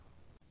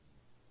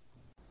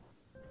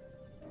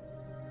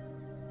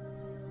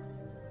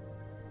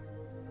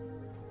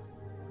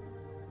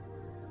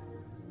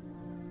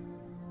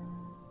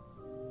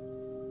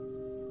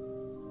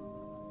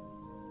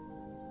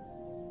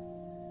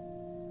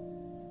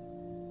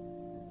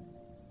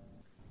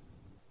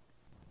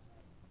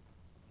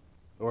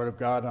of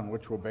God on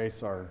which we'll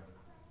base our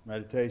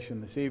meditation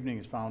this evening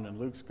is found in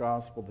Luke's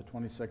Gospel, the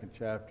 22nd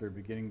chapter,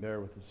 beginning there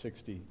with the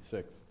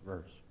 66th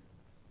verse.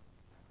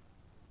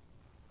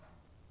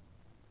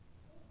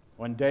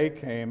 When day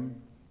came,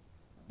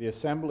 the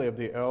assembly of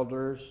the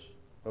elders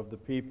of the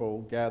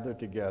people gathered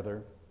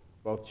together,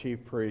 both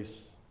chief priests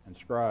and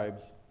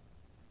scribes,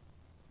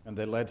 and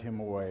they led him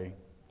away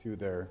to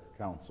their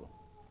council.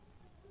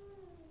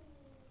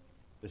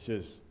 This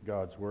is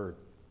God's word.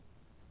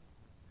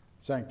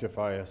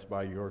 Sanctify us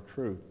by your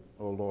truth,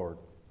 O Lord.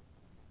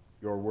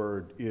 Your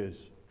word is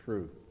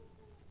truth.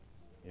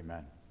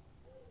 Amen.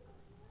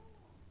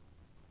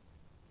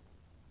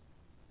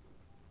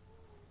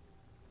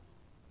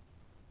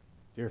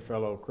 Dear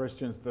fellow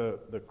Christians,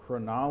 the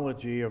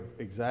chronology of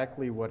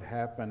exactly what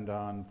happened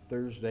on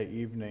Thursday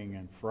evening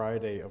and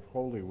Friday of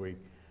Holy Week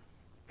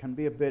can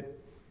be a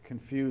bit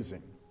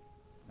confusing.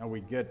 Now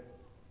we get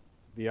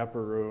the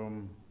upper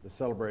room, the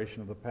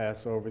celebration of the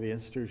Passover, the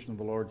institution of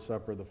the Lord's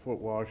Supper, the foot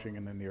washing,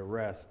 and then the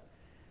arrest.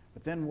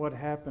 But then what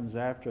happens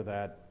after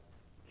that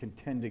can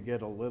tend to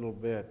get a little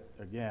bit,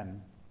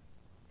 again,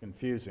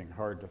 confusing,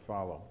 hard to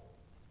follow.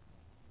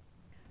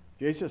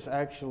 Jesus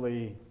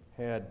actually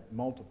had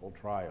multiple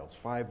trials,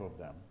 5 of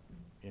them,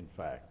 in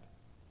fact.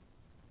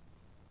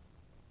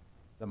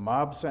 The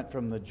mob sent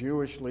from the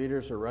Jewish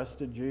leaders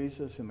arrested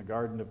Jesus in the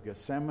Garden of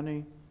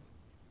Gethsemane,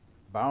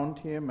 bound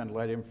him, and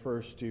led him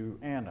first to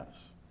Annas,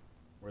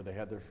 where they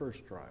had their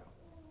first trial.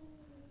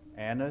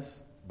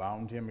 Annas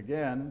bound him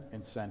again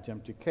and sent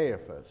him to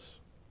Caiaphas,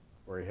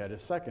 where he had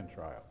his second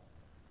trial.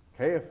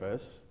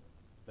 Caiaphas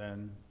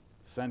then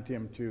sent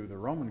him to the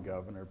Roman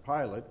governor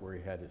Pilate, where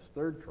he had his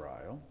third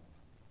trial.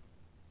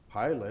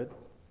 Pilate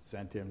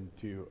sent him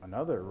to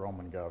another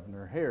Roman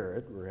governor,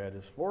 Herod, where he had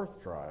his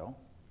fourth trial.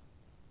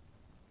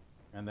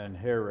 And then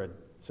Herod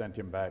sent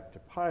him back to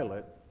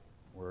Pilate,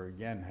 where he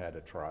again had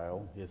a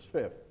trial, his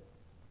fifth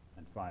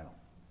and final.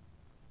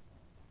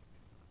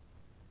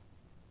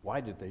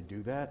 Why did they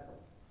do that?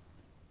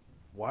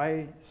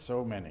 Why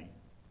so many?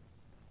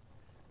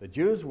 The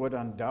Jews would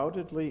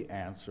undoubtedly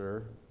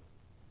answer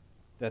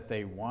that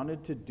they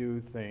wanted to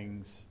do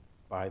things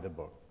by the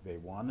book. They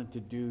wanted to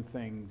do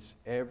things,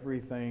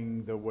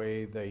 everything the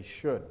way they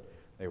should.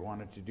 They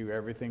wanted to do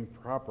everything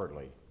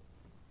properly,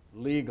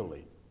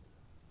 legally.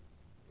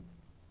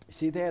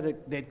 See,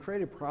 they'd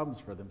created problems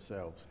for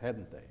themselves,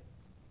 hadn't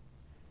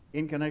they?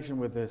 In connection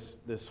with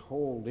this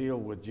whole deal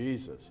with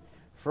Jesus.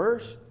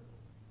 First,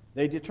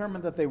 they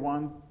determined that they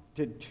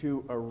wanted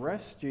to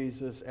arrest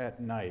Jesus at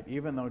night,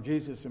 even though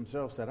Jesus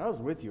himself said, I was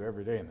with you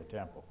every day in the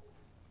temple.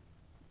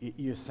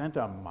 You sent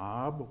a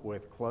mob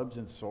with clubs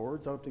and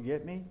swords out to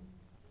get me?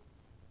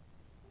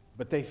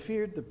 But they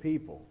feared the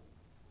people.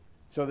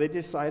 So they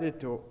decided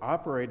to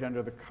operate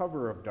under the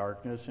cover of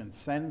darkness and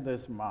send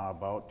this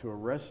mob out to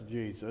arrest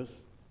Jesus,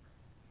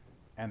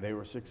 and they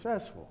were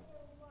successful.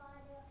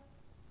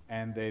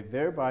 And they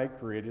thereby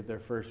created their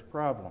first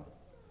problem.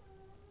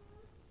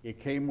 He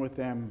came with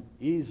them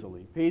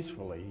easily,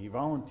 peacefully. He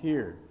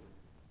volunteered.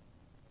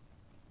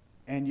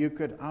 And you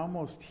could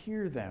almost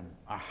hear them.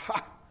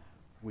 Aha!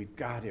 We've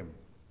got him.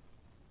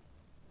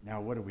 Now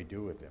what do we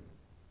do with him?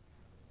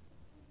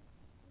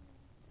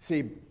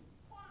 See,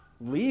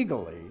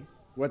 legally,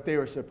 what they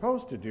were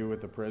supposed to do with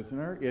the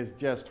prisoner is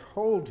just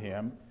hold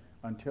him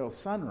until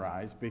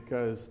sunrise,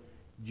 because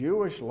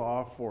Jewish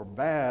law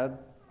forbade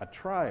a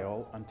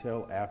trial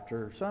until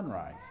after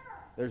sunrise.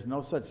 There's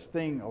no such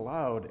thing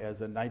allowed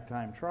as a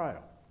nighttime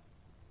trial.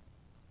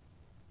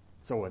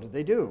 So what did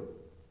they do?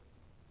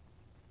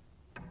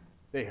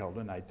 They held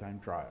a nighttime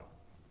trial.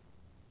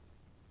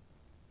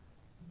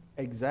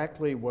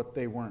 Exactly what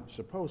they weren't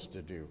supposed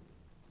to do.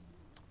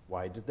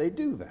 Why did they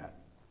do that?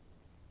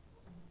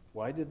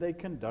 Why did they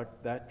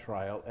conduct that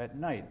trial at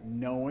night,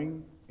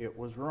 knowing it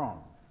was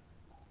wrong?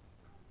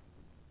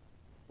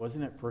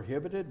 Wasn't it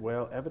prohibited?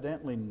 Well,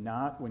 evidently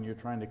not when you're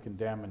trying to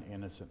condemn an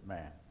innocent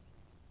man.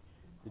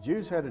 The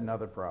Jews had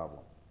another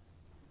problem.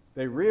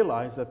 They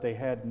realized that they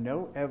had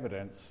no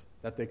evidence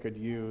that they could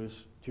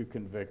use to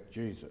convict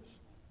Jesus.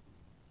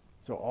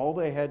 So all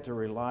they had to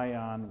rely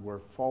on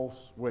were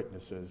false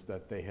witnesses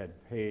that they had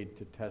paid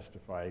to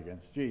testify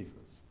against Jesus.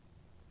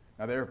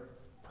 Now they're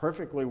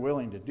perfectly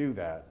willing to do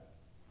that.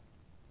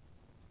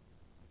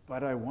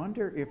 But I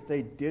wonder if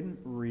they didn't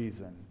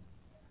reason,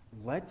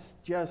 let's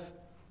just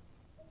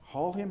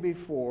haul him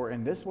before,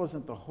 and this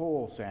wasn't the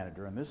whole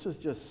Sanhedrin, this is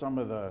just some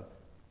of the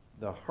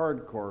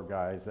hardcore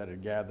guys that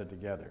had gathered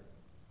together.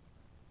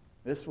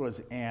 This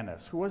was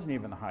Annas, who wasn't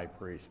even the high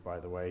priest, by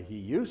the way. He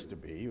used to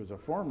be. He was a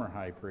former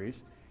high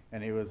priest,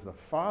 and he was the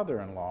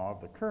father-in-law of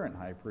the current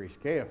high priest,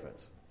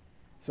 Caiaphas.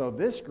 So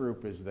this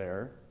group is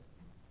there,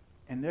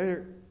 and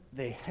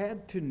they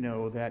had to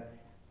know that,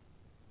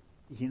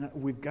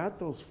 we've got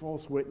those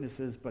false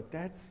witnesses, but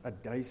that's a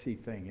dicey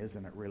thing,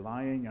 isn't it?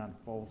 Relying on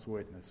false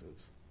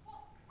witnesses.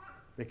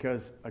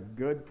 Because a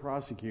good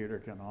prosecutor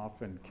can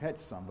often catch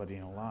somebody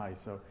in a lie.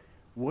 So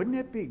wouldn't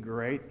it be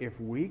great if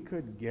we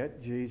could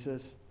get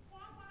Jesus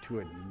to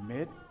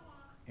admit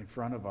in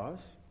front of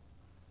us?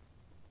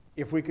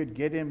 If we could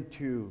get him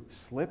to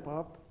slip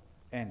up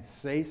and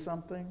say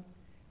something,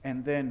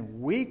 and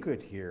then we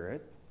could hear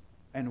it,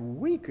 and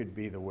we could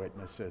be the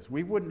witnesses.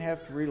 We wouldn't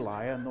have to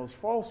rely on those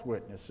false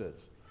witnesses.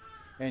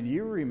 And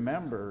you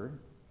remember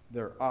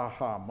their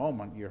aha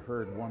moment. You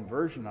heard one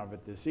version of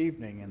it this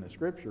evening in the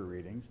scripture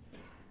readings.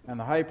 And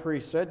the high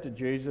priest said to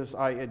Jesus,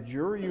 I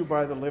adjure you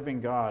by the living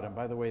God. And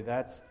by the way,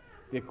 that's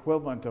the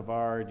equivalent of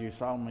our, do you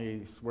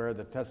solemnly swear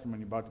the testimony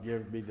you're about to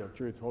give be the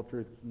truth, whole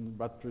truth, and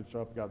but the truth, so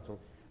help God. So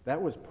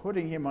that was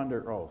putting him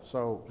under oath.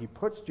 So he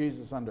puts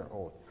Jesus under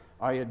oath.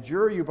 I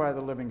adjure you by the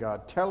living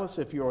God, tell us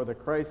if you are the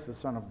Christ, the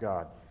Son of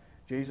God.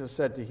 Jesus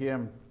said to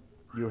him,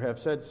 you have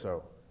said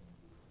so.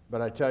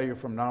 But I tell you,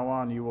 from now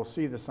on you will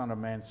see the Son of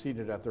Man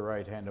seated at the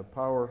right hand of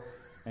power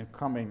and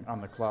coming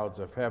on the clouds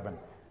of heaven.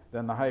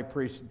 Then the high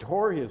priest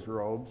tore his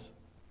robes,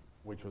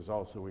 which was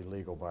also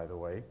illegal, by the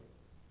way,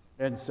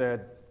 and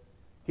said,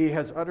 he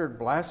has uttered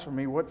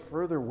blasphemy. What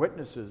further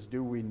witnesses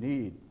do we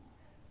need?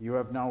 You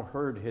have now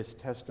heard his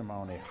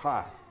testimony.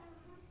 Ha!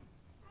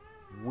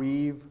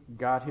 We've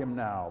got him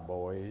now,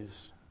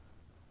 boys.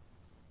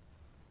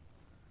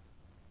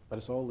 But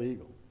it's all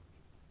legal,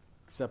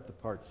 except the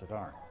parts that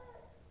aren't.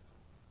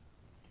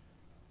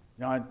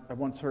 You know, I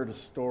once heard a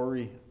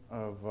story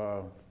of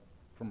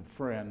from a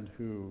friend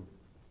who,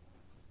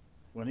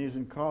 when he was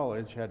in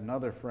college, had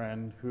another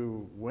friend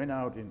who went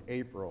out in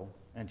April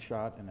and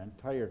shot an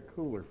entire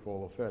cooler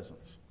full of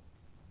pheasants.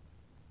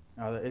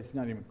 Now, it's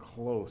not even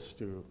close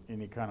to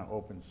any kind of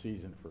open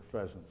season for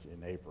pheasants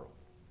in April.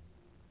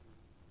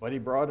 But he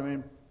brought them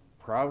in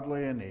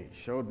proudly, and he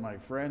showed my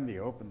friend. He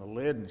opened the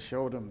lid and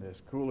showed him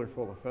this cooler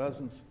full of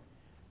pheasants.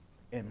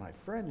 And my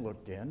friend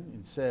looked in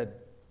and said,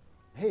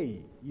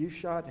 hey, you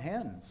shot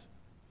hens.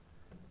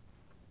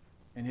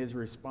 And his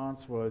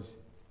response was,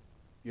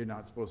 you're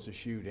not supposed to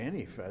shoot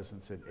any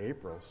pheasants in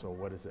April, so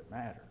what does it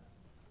matter?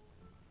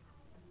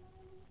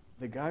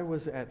 The guy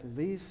was at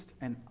least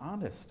an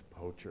honest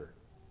poacher.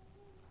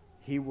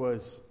 He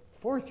was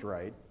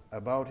forthright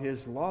about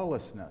his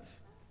lawlessness.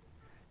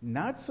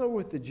 Not so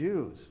with the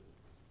Jews.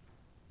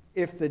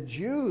 If the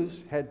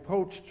Jews had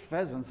poached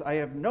pheasants, I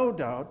have no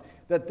doubt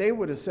that they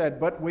would have said,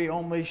 but we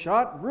only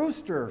shot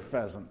rooster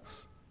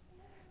pheasants.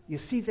 You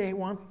see, they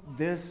want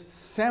this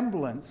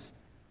semblance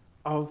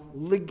of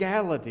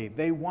legality.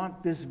 They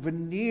want this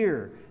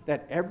veneer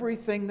that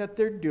everything that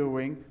they're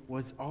doing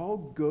was all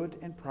good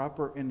and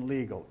proper and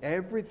legal.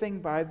 Everything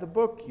by the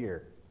book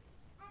here.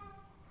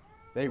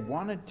 They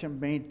wanted to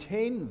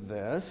maintain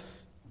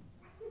this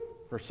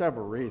for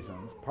several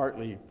reasons,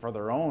 partly for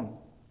their own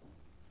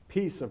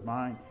peace of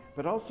mind,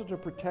 but also to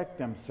protect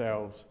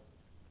themselves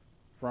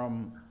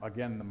from,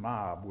 again, the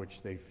mob,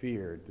 which they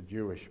feared, the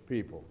Jewish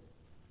people.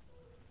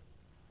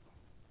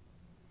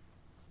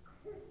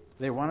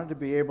 They wanted to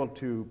be able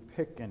to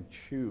pick and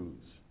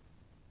choose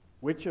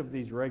which of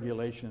these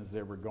regulations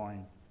they were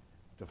going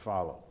to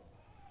follow.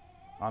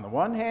 On the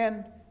one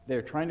hand,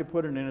 they're trying to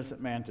put an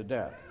innocent man to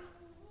death.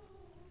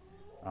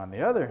 On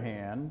the other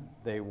hand,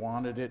 they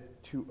wanted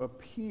it to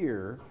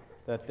appear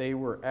that they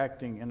were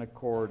acting in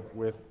accord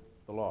with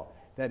the law.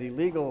 That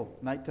illegal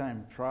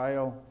nighttime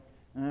trial,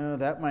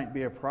 that might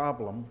be a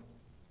problem.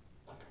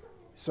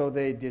 So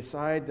they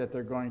decide that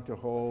they're going to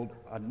hold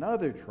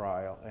another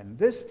trial, and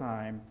this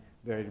time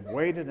they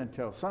waited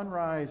until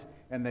sunrise,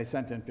 and they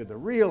sent him to the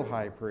real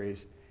high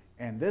priest,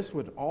 and this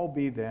would all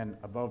be then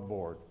above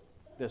board.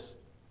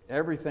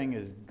 Everything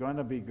is going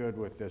to be good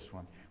with this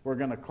one. We're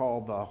going to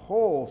call the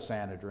whole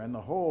Sanhedrin, the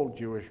whole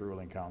Jewish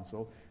ruling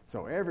council,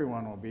 so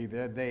everyone will be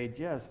there. They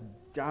just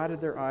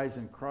dotted their I's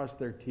and crossed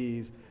their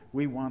T's.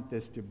 We want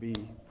this to be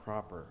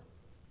proper.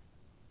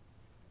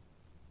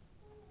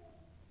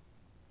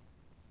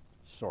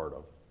 Sort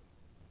of.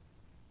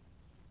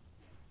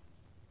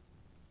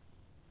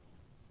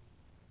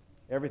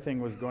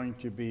 Everything was going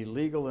to be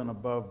legal and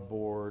above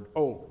board.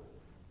 Oh,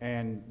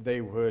 and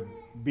they would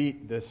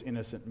beat this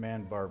innocent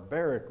man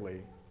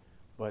barbarically,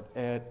 but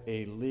at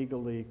a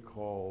legally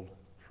called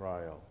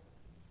trial.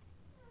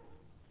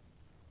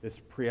 This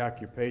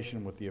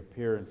preoccupation with the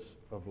appearance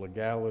of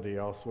legality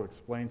also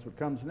explains what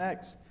comes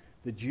next.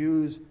 The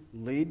Jews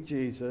lead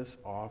Jesus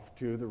off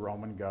to the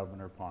Roman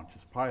governor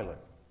Pontius Pilate.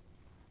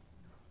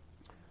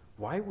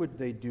 Why would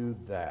they do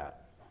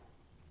that?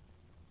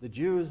 The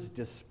Jews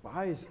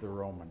despised the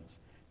Romans.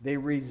 They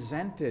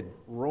resented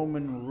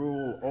Roman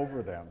rule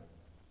over them.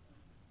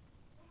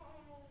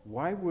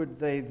 Why would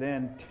they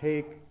then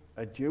take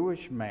a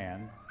Jewish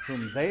man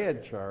whom they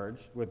had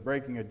charged with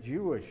breaking a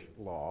Jewish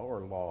law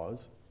or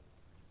laws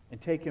and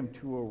take him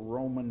to a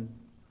Roman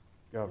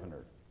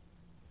governor?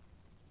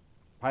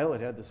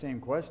 Pilate had the same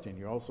question.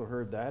 You also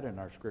heard that in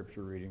our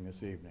scripture reading this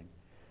evening.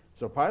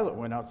 So Pilate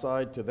went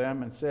outside to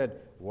them and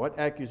said, "What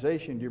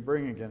accusation do you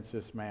bring against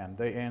this man?"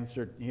 They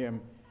answered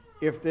him,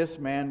 "If this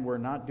man were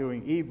not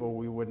doing evil,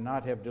 we would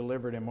not have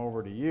delivered him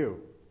over to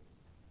you."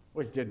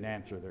 Which didn't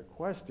answer their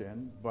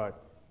question,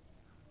 but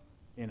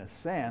in a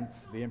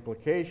sense, the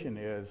implication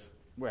is,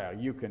 well,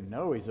 you can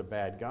know he's a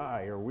bad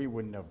guy, or we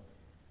wouldn't have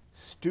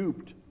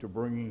stooped to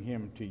bringing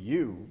him to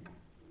you,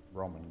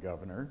 Roman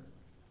governor.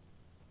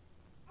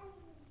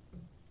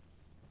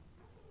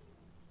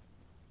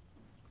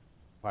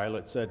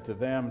 Pilate said to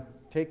them,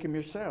 "Take him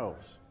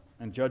yourselves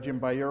and judge him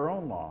by your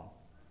own law."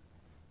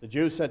 The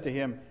Jews said to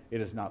him,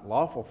 "It is not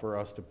lawful for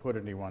us to put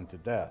anyone to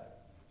death."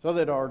 So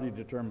they'd already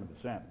determined the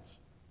sentence.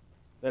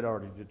 They'd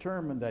already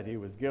determined that he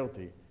was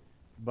guilty.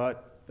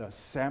 But the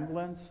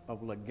semblance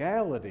of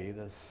legality,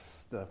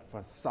 the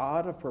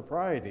facade of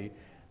propriety,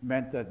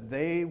 meant that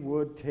they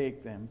would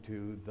take them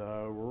to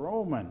the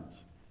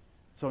Romans.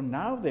 So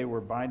now they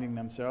were binding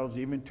themselves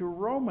even to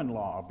Roman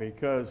law,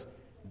 because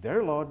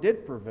their law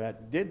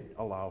did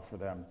allow for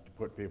them to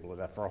put people to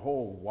death for a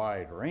whole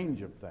wide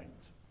range of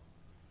things.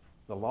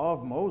 The law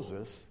of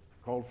Moses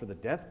called for the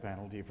death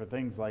penalty for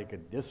things like a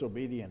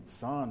disobedient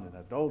son and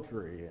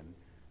adultery, and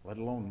let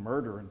alone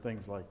murder and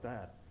things like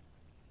that.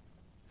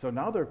 So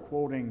now they're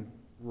quoting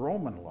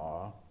Roman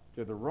law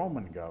to the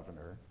Roman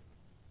governor,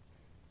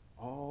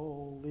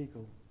 all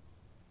legal,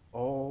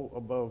 all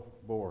above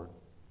board.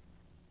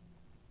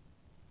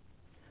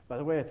 By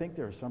the way, I think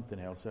there's something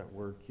else at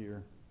work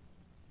here.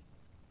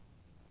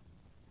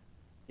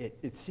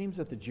 It seems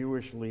that the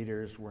Jewish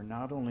leaders were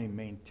not only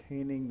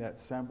maintaining that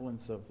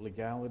semblance of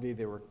legality,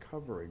 they were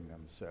covering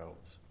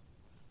themselves.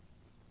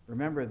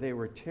 Remember, they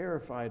were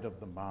terrified of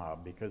the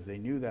mob because they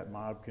knew that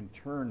mob can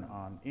turn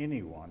on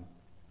anyone.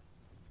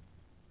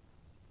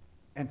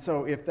 And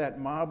so if that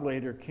mob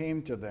later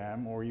came to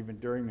them, or even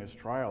during this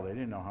trial, they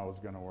didn't know how it was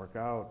going to work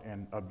out,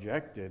 and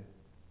objected,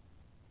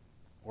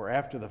 or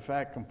after the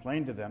fact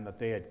complained to them that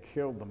they had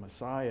killed the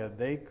Messiah,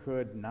 they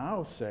could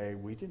now say,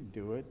 "We didn't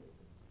do it.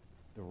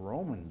 The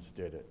Romans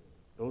did it.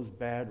 Those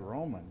bad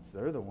Romans,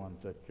 they're the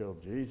ones that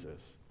killed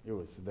Jesus. It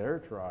was their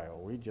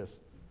trial. We just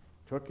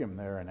took him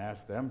there and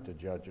asked them to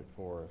judge it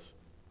for us."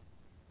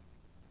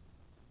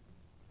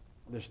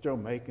 They're still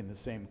making the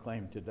same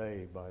claim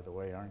today, by the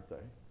way, aren't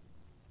they?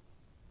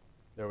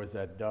 There was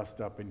that dust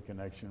up in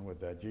connection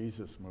with that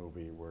Jesus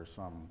movie where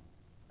some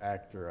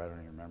actor, I don't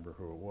even remember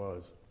who it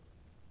was,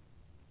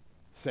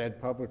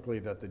 said publicly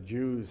that the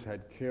Jews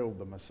had killed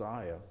the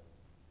Messiah,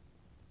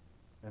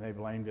 and they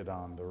blamed it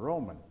on the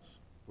Romans,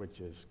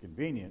 which is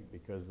convenient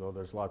because though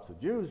there's lots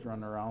of Jews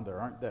running around, there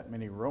aren't that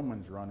many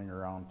Romans running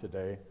around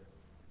today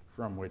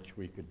from which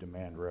we could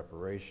demand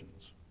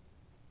reparations.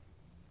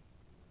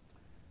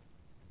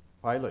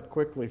 Pilate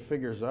quickly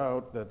figures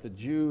out that the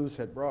Jews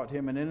had brought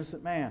him an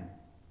innocent man.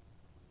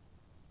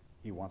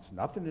 He wants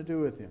nothing to do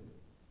with him.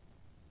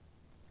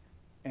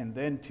 And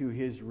then to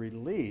his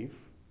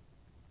relief,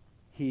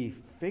 he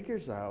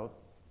figures out,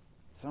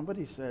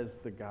 somebody says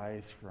the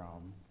guy's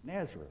from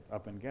Nazareth,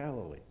 up in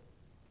Galilee.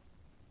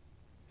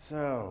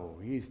 So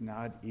he's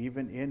not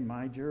even in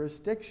my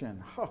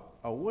jurisdiction.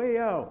 A way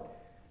out.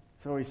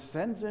 So he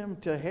sends him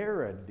to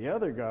Herod, the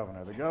other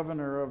governor, the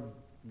governor of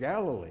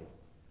Galilee.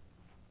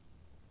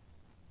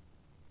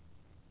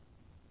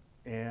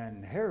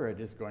 And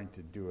Herod is going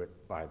to do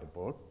it by the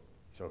book.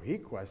 So he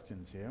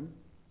questions him,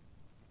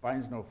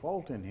 finds no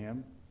fault in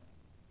him,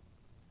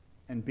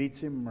 and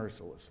beats him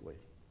mercilessly.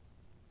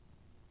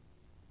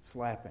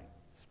 Slapping,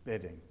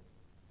 spitting,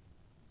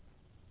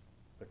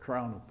 the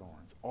crown of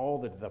thorns, all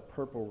the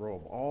purple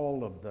robe,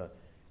 all of the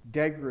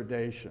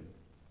degradation.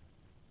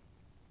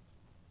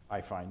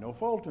 I find no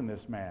fault in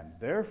this man.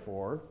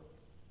 Therefore,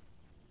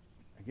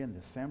 again,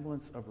 the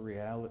semblance of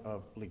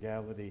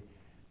legality,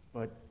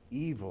 but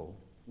evil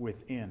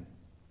within.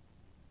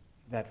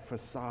 That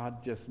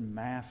facade just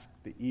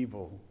masked the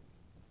evil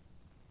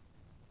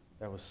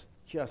that was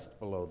just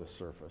below the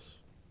surface.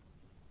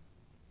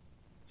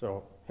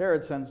 So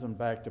Herod sends him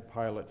back to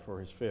Pilate for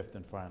his fifth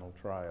and final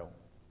trial.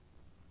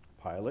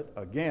 Pilate,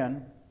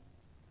 again,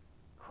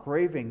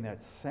 craving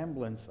that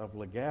semblance of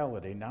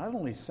legality, not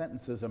only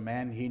sentences a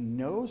man he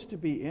knows to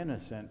be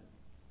innocent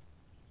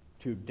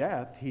to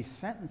death, he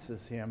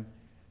sentences him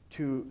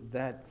to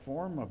that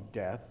form of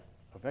death,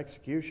 of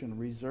execution,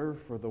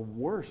 reserved for the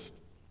worst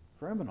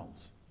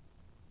criminals.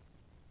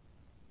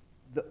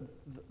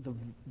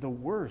 The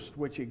worst,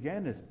 which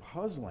again is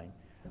puzzling.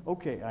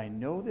 Okay, I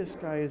know this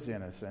guy is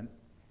innocent,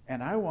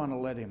 and I want to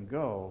let him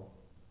go,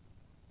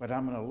 but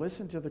I'm going to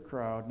listen to the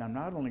crowd, and I'm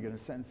not only going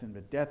to sentence him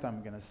to death,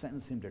 I'm going to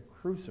sentence him to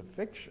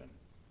crucifixion.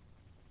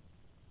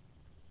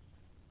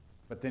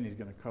 But then he's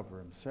going to cover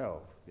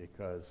himself,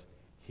 because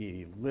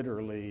he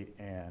literally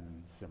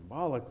and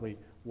symbolically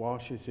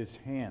washes his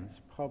hands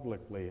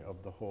publicly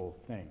of the whole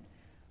thing.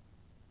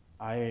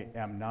 I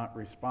am not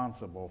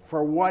responsible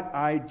for what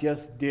I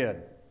just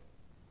did.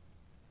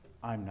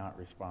 I'm not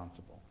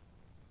responsible.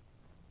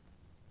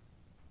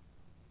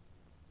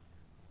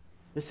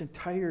 This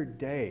entire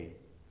day,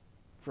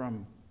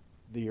 from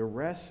the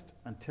arrest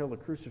until the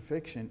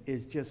crucifixion,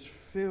 is just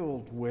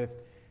filled with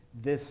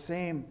this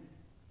same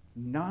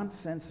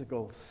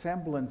nonsensical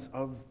semblance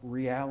of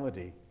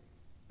reality,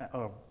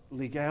 of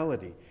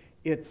legality.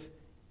 It's,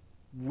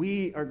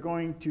 we are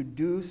going to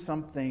do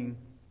something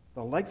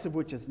the likes of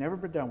which has never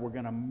been done. We're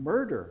going to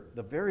murder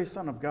the very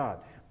Son of God.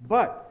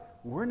 But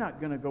we're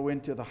not going to go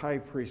into the high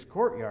priest's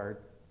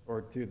courtyard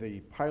or to the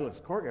Pilate's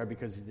courtyard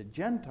because he's a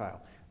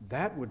Gentile.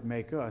 That would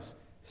make us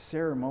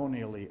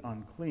ceremonially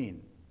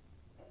unclean.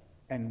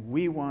 And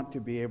we want to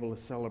be able to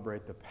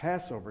celebrate the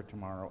Passover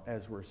tomorrow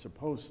as we're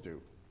supposed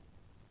to.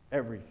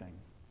 Everything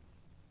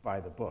by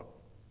the book.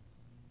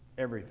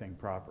 Everything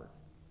proper.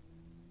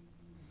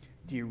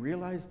 Do you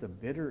realize the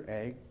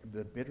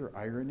bitter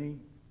irony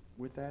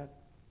with that?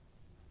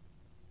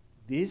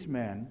 These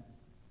men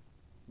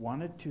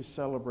wanted to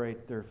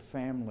celebrate their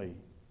family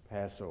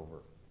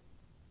Passover.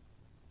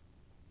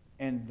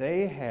 And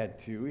they had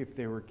to, if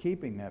they were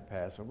keeping that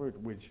Passover,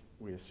 which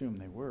we assume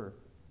they were,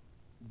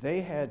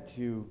 they had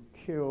to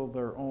kill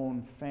their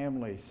own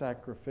family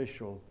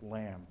sacrificial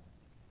lamb.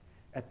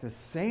 At the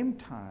same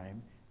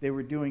time, they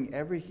were doing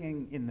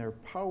everything in their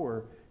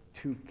power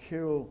to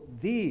kill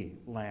the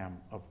Lamb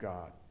of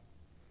God.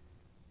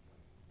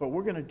 But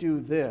we're going to do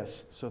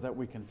this so that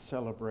we can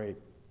celebrate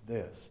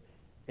this.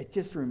 It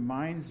just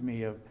reminds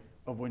me of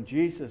when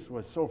Jesus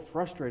was so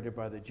frustrated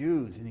by the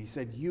Jews, and he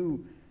said,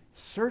 you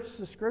search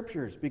the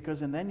Scriptures,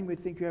 because in them you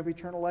think you have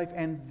eternal life,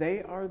 and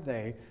they are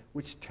they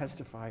which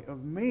testify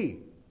of me.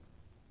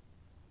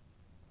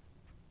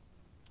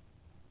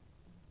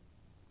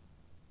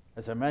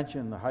 As I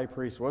mentioned, the high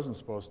priest wasn't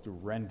supposed to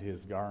rend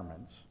his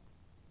garments,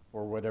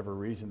 for whatever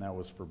reason that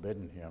was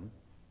forbidden him.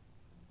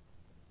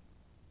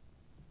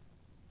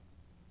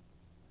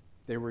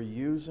 They were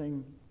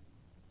using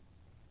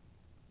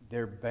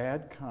their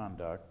bad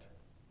conduct,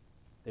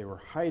 they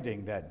were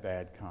hiding that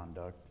bad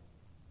conduct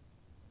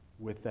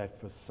with that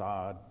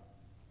facade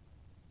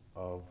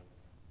of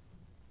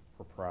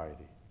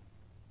propriety.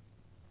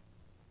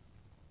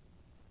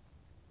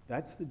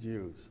 That's the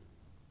Jews.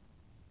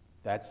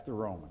 That's the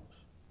Romans.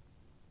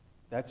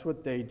 That's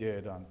what they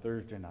did on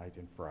Thursday night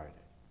and Friday.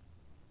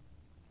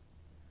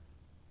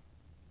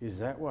 Is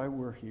that why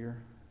we're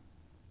here?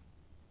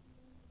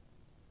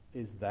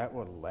 Is that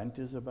what Lent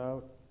is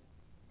about?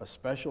 A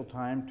special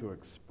time to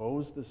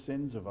expose the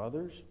sins of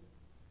others?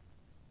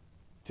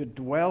 To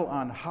dwell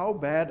on how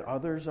bad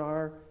others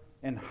are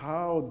and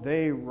how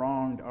they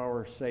wronged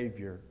our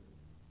Savior?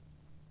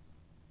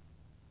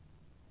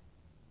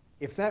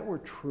 If that were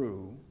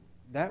true,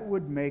 that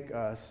would make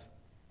us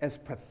as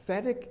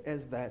pathetic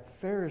as that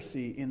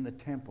Pharisee in the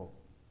temple.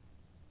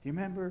 Do you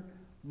remember?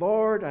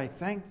 Lord, I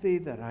thank thee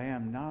that I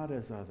am not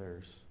as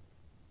others,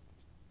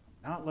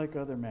 not like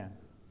other men,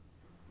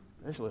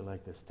 especially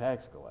like this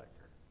tax collector.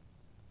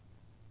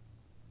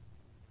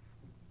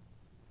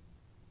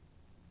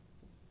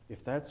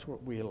 If that's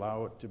what we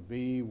allow it to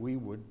be, we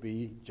would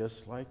be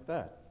just like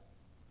that.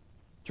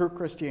 True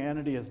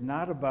Christianity is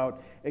not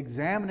about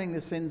examining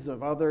the sins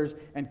of others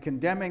and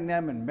condemning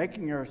them and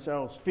making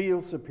ourselves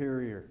feel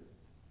superior.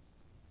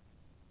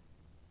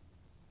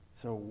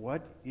 So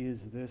what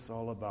is this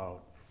all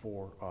about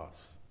for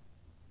us?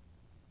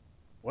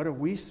 What are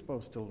we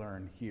supposed to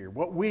learn here?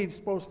 What we're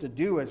supposed to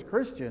do as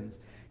Christians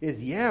is,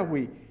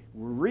 we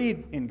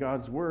read in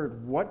God's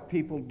Word what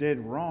people did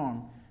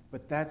wrong,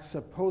 but that's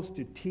supposed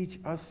to teach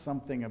us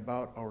something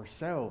about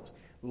ourselves.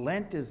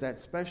 Lent is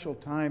that special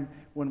time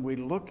when we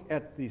look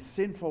at the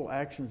sinful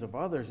actions of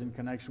others in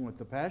connection with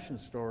the Passion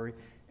story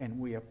and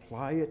we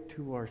apply it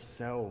to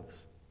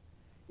ourselves.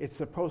 It's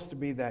supposed to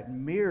be that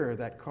mirror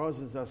that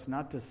causes us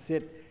not to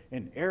sit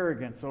in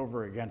arrogance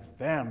over against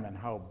them and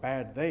how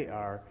bad they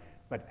are,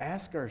 but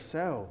ask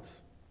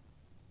ourselves,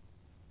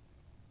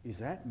 is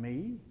that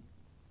me?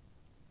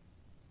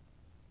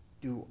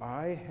 Do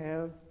I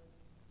have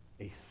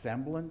a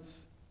semblance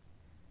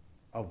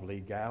of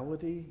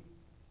legality?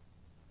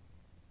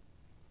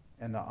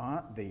 And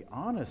the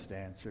honest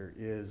answer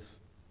is,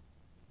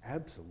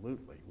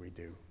 absolutely we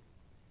do.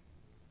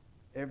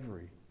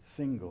 Every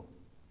single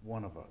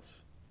one of us.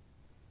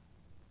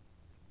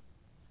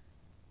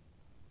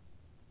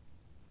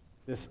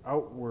 This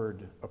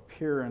outward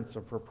appearance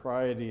of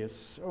propriety is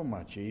so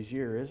much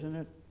easier, isn't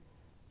it,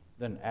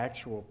 than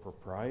actual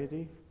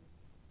propriety?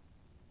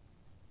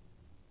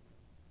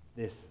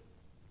 This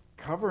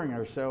covering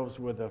ourselves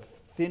with a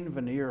thin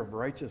veneer of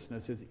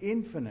righteousness is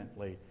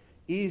infinitely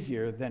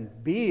easier than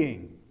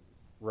being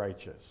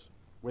righteous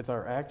with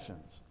our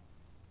actions.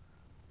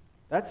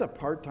 That's a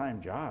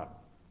part-time job,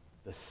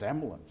 the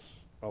semblance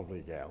of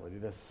legality,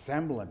 the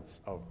semblance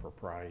of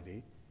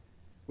propriety.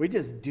 We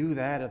just do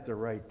that at the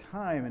right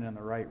time and in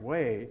the right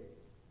way,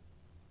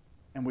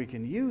 and we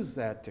can use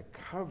that to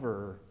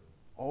cover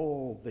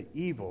all the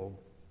evil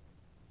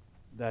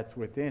that's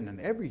within. And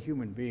every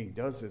human being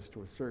does this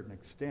to a certain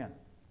extent.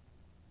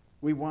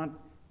 We want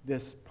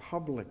this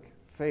public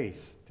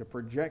face to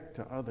project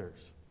to others.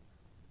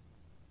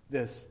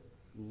 This,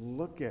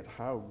 look at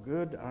how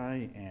good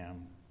I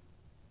am.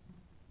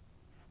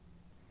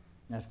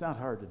 That's not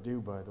hard to do,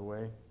 by the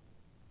way.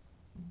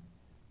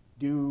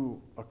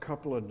 Do a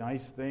couple of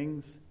nice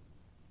things,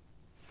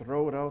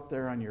 throw it out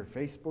there on your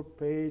Facebook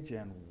page,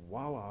 and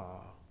voila,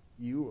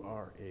 you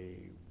are a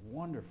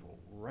wonderful,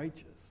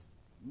 righteous,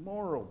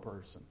 moral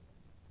person.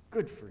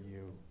 Good for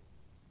you.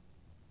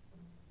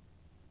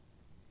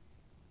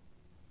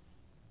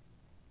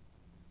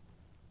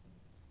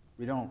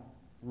 We don't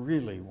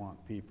really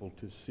want people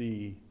to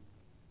see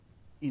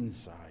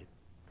inside,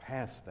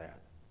 past that.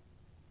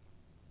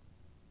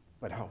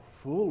 But how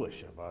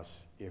foolish of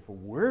us if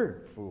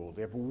we're fooled,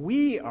 if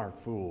we are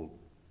fooled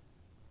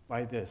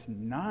by this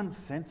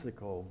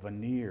nonsensical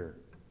veneer,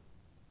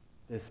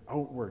 this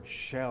outward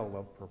shell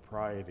of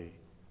propriety.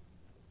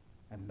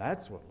 And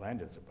that's what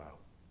Lent is about.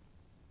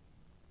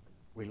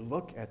 We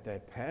look at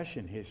that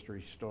passion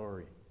history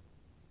story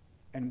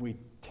and we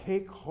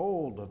take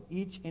hold of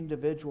each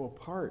individual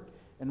part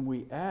and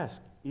we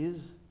ask, is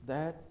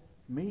that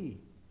me?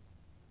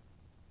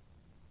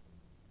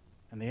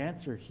 And the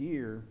answer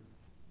here,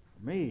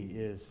 for me,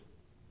 is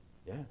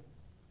yeah.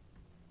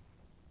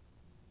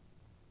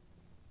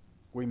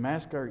 We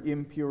mask our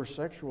impure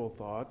sexual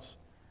thoughts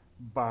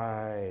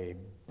by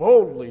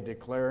boldly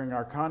declaring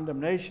our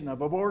condemnation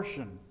of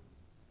abortion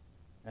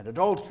and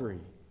adultery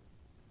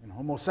and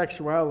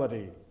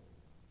homosexuality.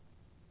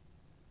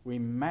 We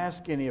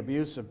mask any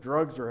abuse of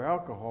drugs or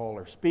alcohol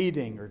or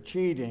speeding or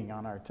cheating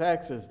on our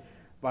taxes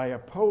by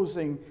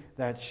opposing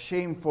that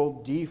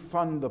shameful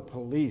defund the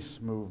police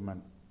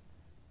movement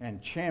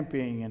and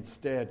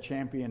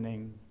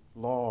championing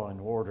law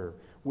and order.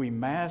 We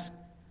mask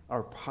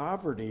our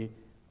poverty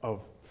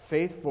of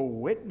faithful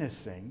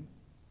witnessing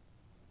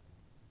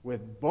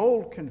with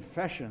bold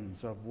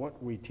confessions of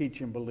what we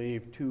teach and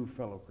believe to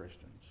fellow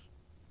Christians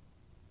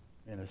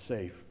in a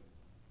safe,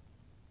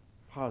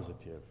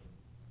 positive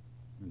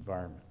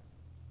environment.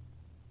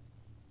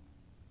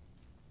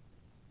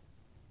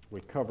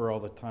 We cover all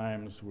the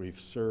times we've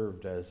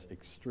served as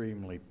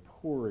extremely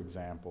poor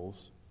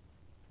examples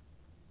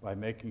by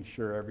making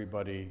sure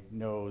everybody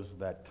knows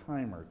that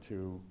time or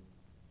two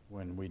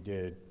when we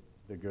did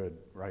the good,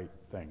 right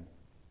thing.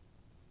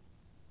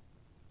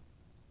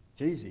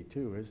 It's easy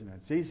too, isn't it?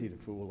 It's easy to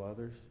fool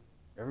others.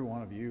 Every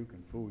one of you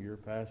can fool your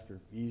pastor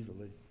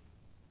easily.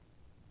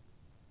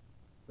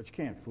 But you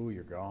can't fool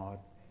your God.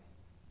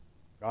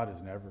 God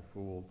is never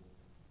fooled.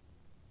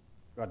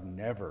 God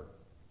never,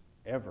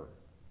 ever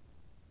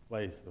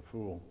plays the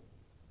fool.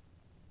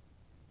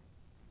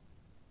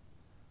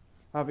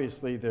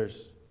 Obviously,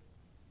 there's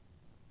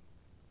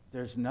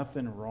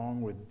nothing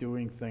wrong with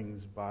doing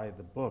things by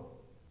the book.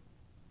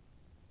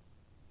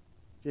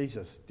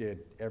 Jesus did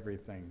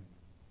everything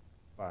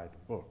by the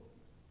book,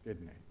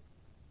 didn't he?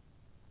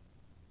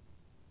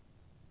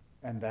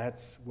 And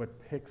that's what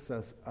picks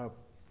us up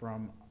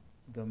from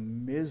the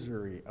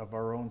misery of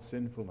our own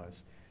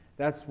sinfulness.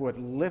 That's what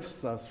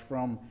lifts us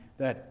from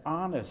that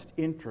honest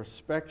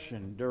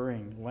introspection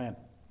during Lent.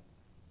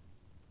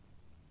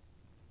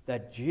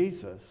 That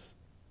Jesus,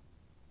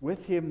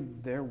 with him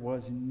there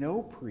was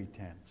no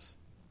pretense,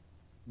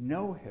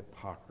 no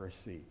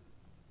hypocrisy.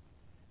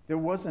 There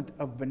wasn't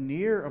a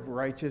veneer of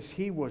righteous.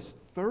 He was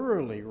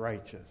thoroughly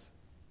righteous.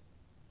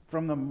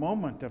 From the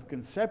moment of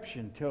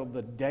conception till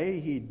the day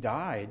he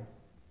died,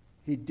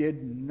 he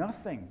did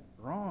nothing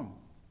wrong.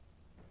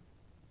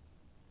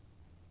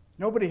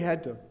 Nobody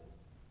had to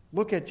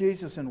look at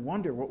Jesus and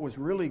wonder what was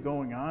really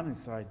going on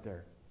inside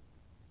there.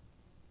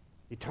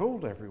 He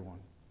told everyone.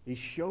 He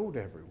showed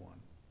everyone.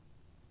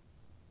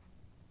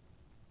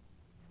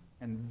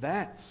 And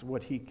that's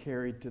what he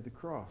carried to the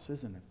cross,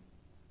 isn't it?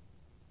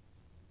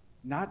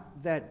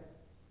 Not that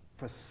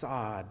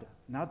facade,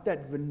 not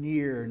that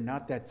veneer,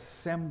 not that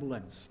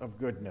semblance of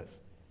goodness.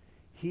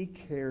 He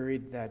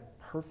carried that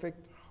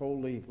perfect,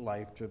 holy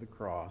life to the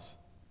cross,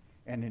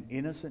 and an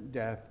innocent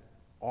death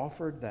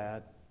offered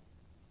that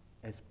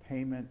as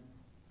payment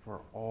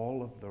for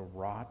all of the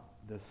rot,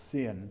 the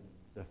sin,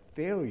 the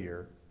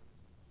failure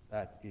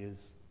that is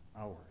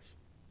ours.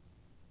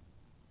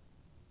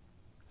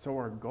 So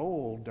our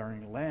goal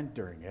during Lent,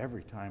 during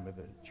every time of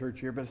the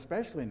church year, but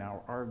especially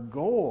now, our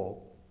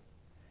goal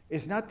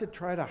is not to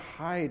try to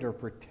hide or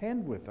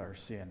pretend with our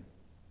sin.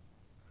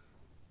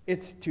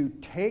 It's to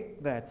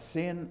take that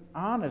sin,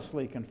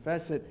 honestly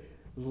confess it,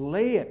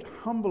 lay it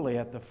humbly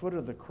at the foot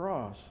of the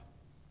cross,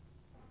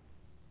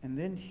 and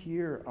then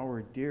hear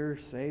our dear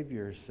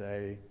Savior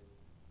say,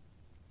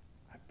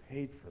 I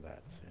paid for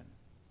that sin.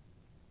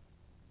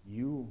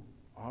 You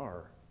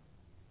are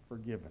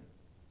forgiven.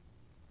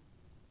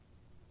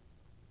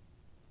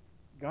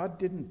 God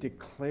didn't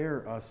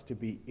declare us to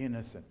be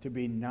innocent, to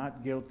be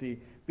not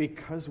guilty,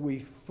 because we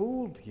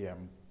fooled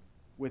him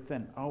with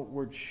an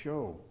outward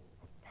show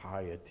of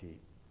piety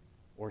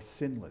or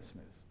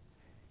sinlessness.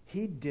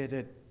 He did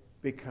it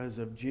because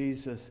of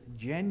Jesus'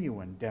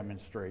 genuine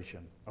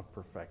demonstration of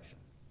perfection,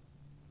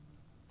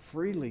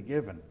 freely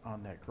given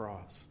on that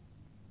cross.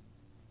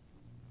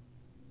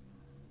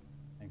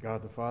 And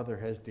God the Father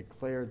has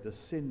declared the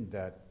sin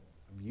debt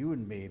of you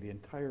and me, the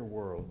entire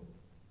world,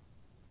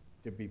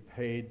 to be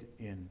paid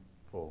in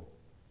full.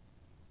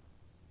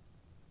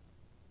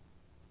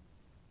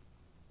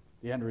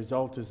 The end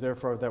result is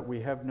therefore that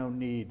we have no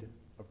need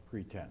of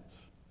pretense.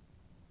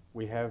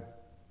 We have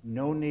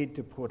no need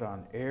to put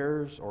on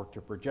airs or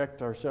to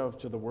project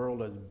ourselves to the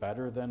world as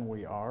better than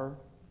we are.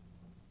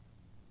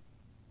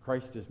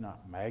 Christ is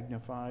not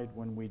magnified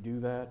when we do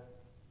that.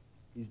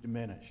 He's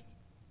diminished.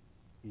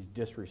 He's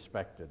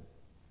disrespected.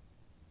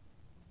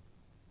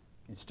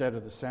 Instead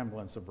of the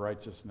semblance of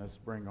righteousness,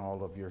 bring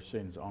all of your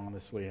sins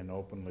honestly and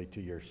openly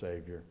to your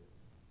Savior.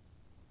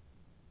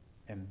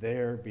 and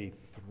there be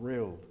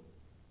thrilled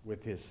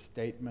with his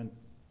statement,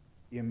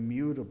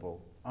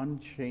 immutable,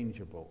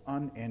 unchangeable,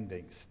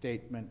 unending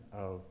statement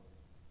of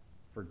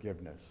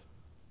forgiveness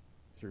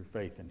through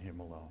faith in him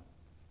alone.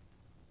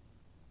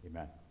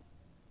 Amen.